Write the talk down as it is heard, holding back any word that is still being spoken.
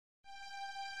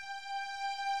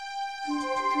Hello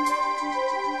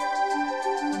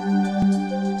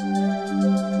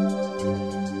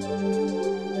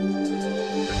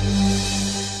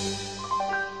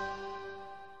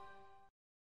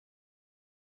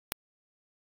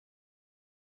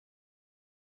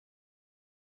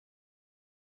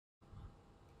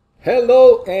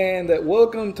and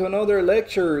welcome to another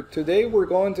lecture. Today we're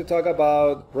going to talk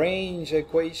about range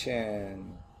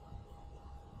equation.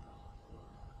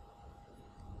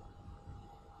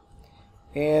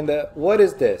 And what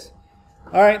is this?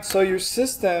 Alright, so your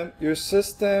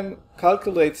system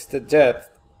calculates the depth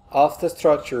of the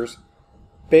structures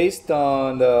based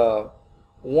on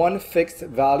one fixed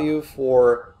value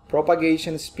for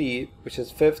propagation speed, which is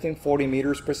 1540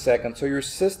 meters per second. So your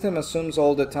system assumes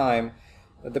all the time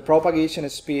that the propagation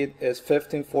speed is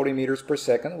 1540 meters per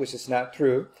second, which is not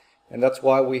true. And that's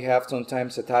why we have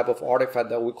sometimes a type of artifact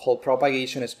that we call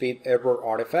propagation speed error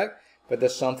artifact. But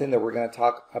that's something that we're going to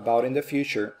talk about in the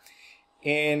future.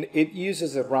 And it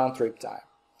uses a round trip time.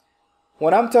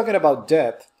 When I'm talking about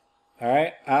depth, all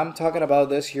right, I'm talking about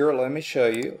this here. Let me show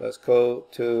you. Let's go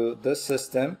to the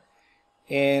system.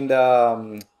 And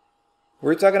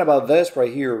we're talking about this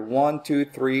right here. 1, 2,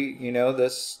 3, you know,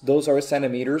 those are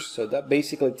centimeters. So that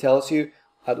basically tells you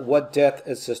at what depth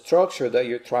is the structure that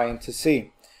you're trying to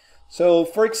see. So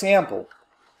for example,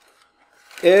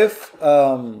 if,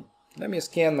 let me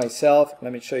scan myself.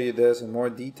 Let me show you this in more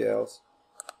details.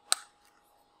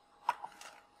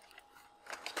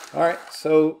 All right,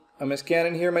 so I'm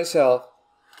scanning here myself.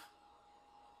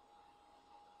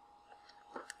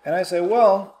 And I say,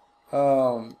 well,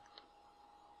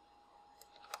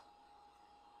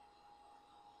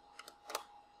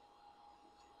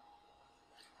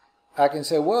 I can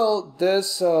say, well,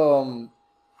 this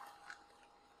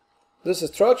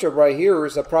structure right here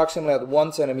is approximately at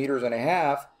 1.5 centimeters.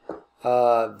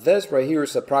 This right here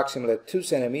is approximately 2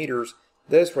 centimeters.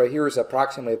 This right here is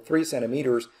approximately 3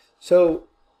 centimeters. So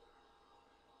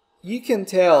you can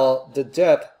tell the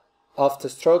depth of the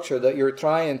structure that you're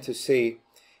trying to see.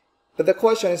 But the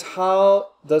question is, how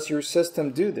does your system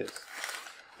do this?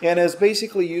 And it's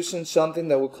basically using something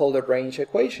that we call the range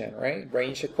equation, right?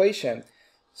 Range equation.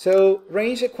 So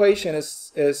range equation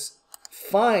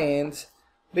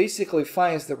basically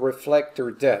finds the reflector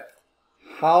depth.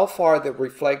 How far the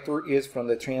reflector is from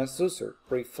the transducer.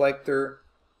 Reflector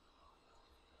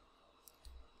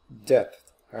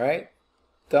depth, all right?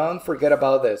 Don't forget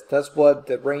about this. That's what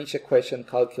the range equation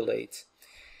calculates.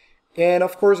 And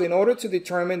of course, in order to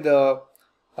determine the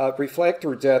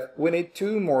reflector depth, we need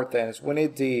two more things. We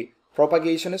need the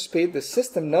propagation speed. The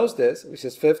system knows this, which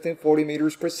is 1540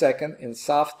 meters per second in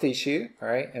soft tissue, all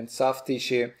right, in soft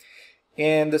tissue.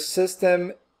 And the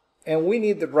system, and we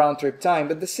need the round trip time,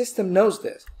 but the system knows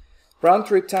this. Round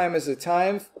trip time is the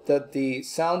time that the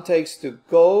sound takes to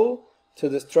go to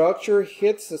the structure,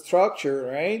 hits the structure,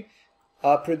 right?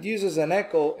 Produces an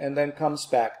echo and then comes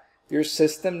back. Your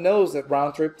system knows that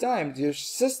round trip time. Your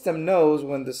system knows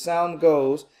when the sound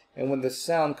goes and when the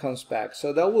sound comes back.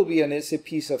 So that will be an easy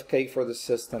piece of cake for the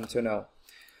system to know.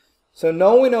 So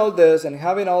knowing all this and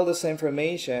having all this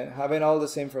information,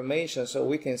 so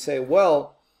we can say,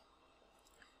 well,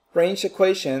 range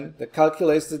equation that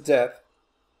calculates the depth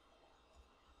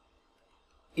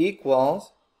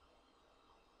equals,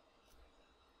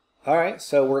 all right,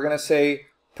 so we're going to say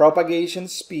propagation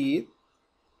speed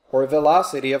or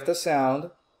velocity of the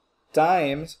sound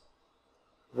times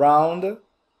round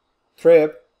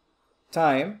trip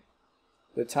time,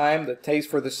 the time that takes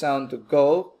for the sound to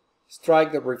go,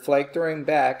 strike the reflector and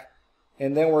back,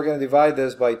 and then we're going to divide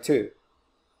this by 2.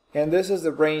 And this is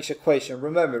the range equation.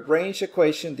 Remember, range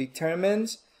equation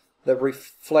determines the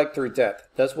reflector depth.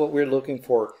 That's what we're looking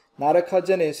for. Not a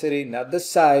cogenicity, not the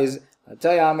size, a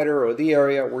diameter, or the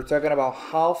area. We're talking about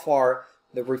how far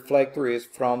the reflector is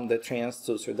from the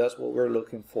transducer. That's what we're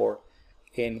looking for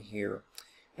in here.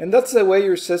 And that's the way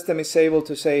your system is able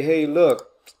to say, hey, look,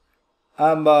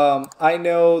 I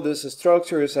know this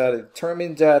structure is at a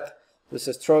determined depth. This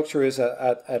structure is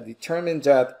at a determined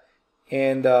depth.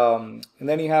 And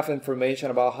then you have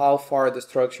information about how far the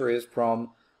structure is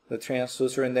from the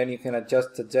transducer, and then you can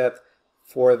adjust the depth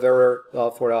for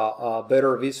a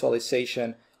better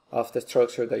visualization of the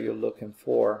structure that you're looking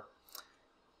for.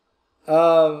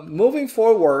 Moving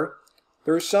forward,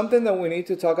 there's something that we need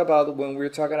to talk about when we're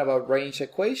talking about range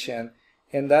equation,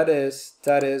 and that is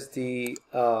the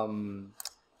 30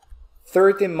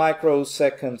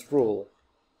 microseconds rule.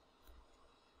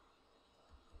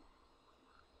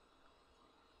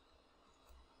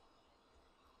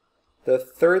 The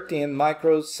 13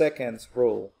 microseconds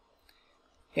rule.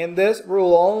 And this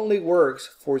rule only works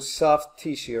for soft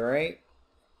tissue, right?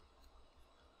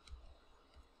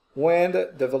 when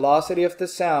the velocity of the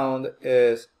sound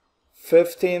is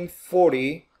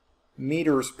 1540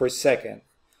 meters per second.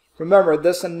 Remember,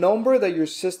 that's a number that your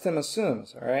system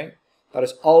assumes, all right? That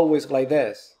is always like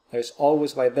this. It's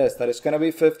always like this, that it's going to be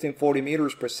 1540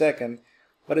 meters per second.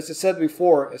 But as I said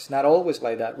before, it's not always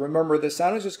like that. Remember, the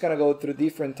sound is just going to go through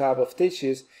different type of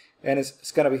tissues, and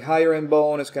it's going to be higher in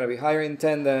bone, it's going to be higher in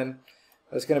tendon,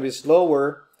 it's going to be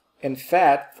slower in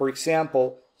fat, for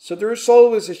example. So there's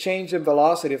always a change in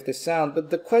velocity of the sound. But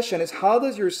the question is, how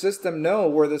does your system know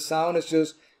where the sound is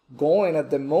just going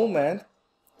at the moment,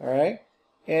 all right?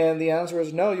 And the answer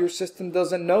is no, your system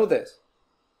doesn't know this.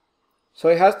 So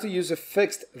it has to use a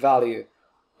fixed value.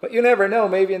 But you never know,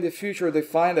 maybe in the future they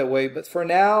find a way. But for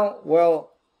now,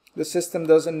 well, the system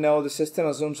doesn't know. The system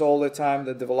assumes all the time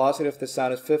that the velocity of the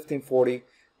sound is 1540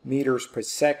 meters per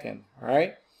second, all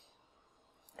right?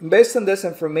 And based on this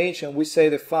information, we say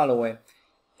the following.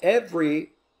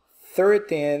 Every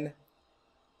 13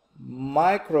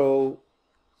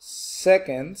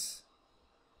 microseconds,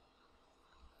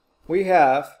 we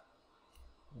have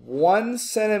 1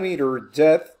 centimeter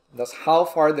depth. That's how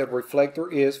far the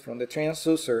reflector is from the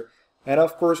transducer. And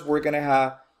of course, we're going to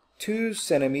have 2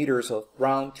 centimeters of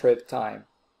round trip time.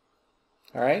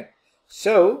 All right.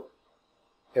 So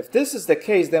if this is the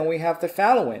case, then we have the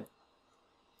following.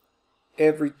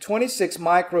 Every 26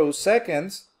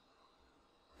 microseconds,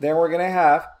 then we're going to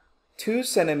have 2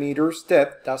 centimeters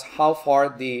depth. That's how far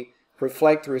the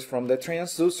reflector is from the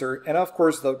transducer. And of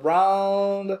course, the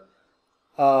round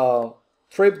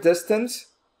trip distance,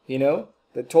 you know,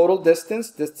 the total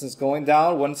distance going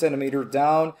down, 1 centimeter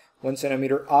down, 1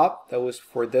 centimeter up. That was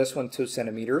for this one, 2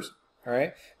 centimeters. All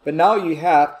right. But now you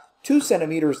have 2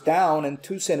 centimeters down and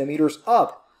 2 centimeters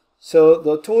up. So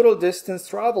the total distance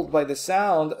traveled by the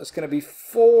sound is going to be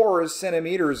 4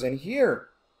 centimeters in here.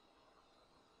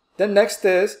 Then next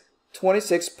is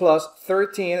 26 plus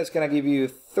 13 is going to give you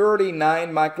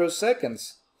 39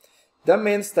 microseconds. That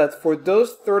means that for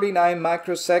those 39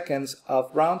 microseconds of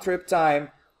round trip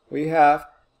time, we have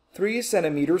 3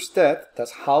 centimeters depth.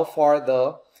 That's how far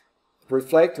the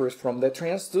reflector is from the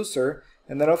transducer.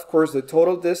 And then of course the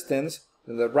total distance,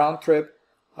 the round trip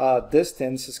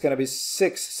distance is going to be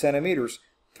 6 centimeters.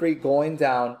 3 going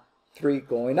down, 3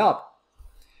 going up.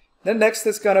 Then next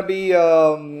is going to be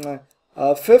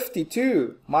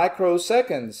 52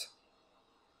 microseconds.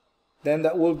 Then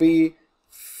that will be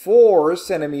 4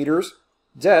 centimeters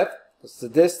depth. That's the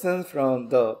distance from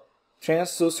the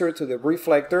transducer to the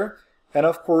reflector. And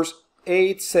of course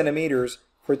 8 centimeters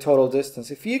for total distance.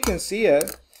 If you can see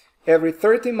it, every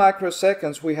 13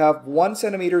 microseconds we have 1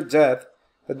 centimeter depth,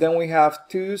 but then we have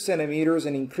 2 centimeters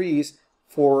in increase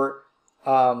for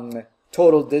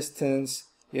total distance,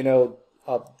 you know,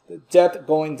 depth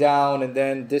going down and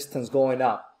then distance going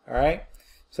up. All right.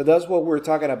 So that's what we're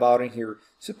talking about in here.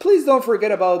 So please don't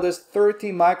forget about this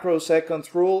 13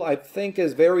 microseconds rule. I think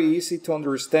it's very easy to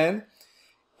understand.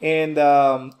 And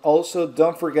also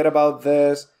don't forget about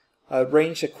this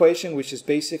range equation, which is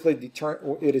basically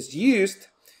it is used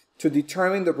to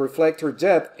determine the reflector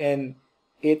depth, and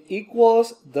it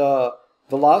equals the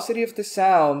velocity of the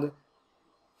sound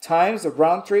times the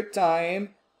round trip time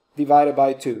divided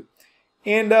by 2.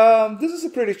 And this is a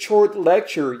pretty short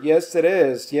lecture. Yes, it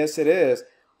is. Yes, it is.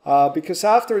 Because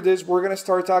after this, we're going to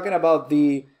start talking about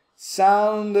the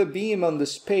sound beam on the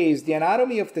space, the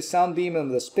anatomy of the sound beam on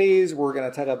the space. We're going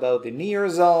to talk about the near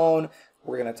zone.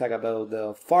 We're going to talk about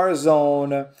the far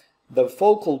zone, the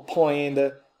focal point,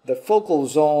 the focal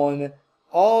zone,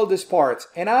 all these parts.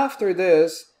 And after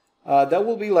this, that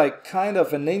will be like kind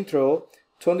of an intro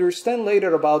to understand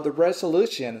later about the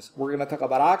resolutions. We're going to talk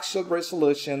about axial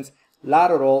resolutions,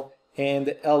 lateral,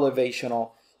 and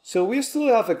elevational. So we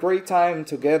still have a great time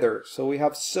together. So we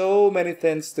have so many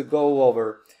things to go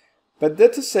over. But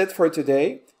that is it for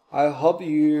today. I hope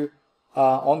you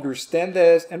understand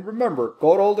this. And remember,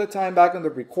 go all the time back on the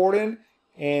recording.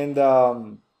 And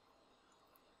don't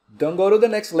go to the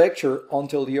next lecture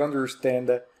until you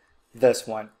understand this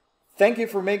one. Thank you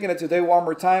for making it today one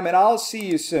more time. And I'll see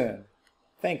you soon.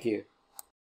 Thank you.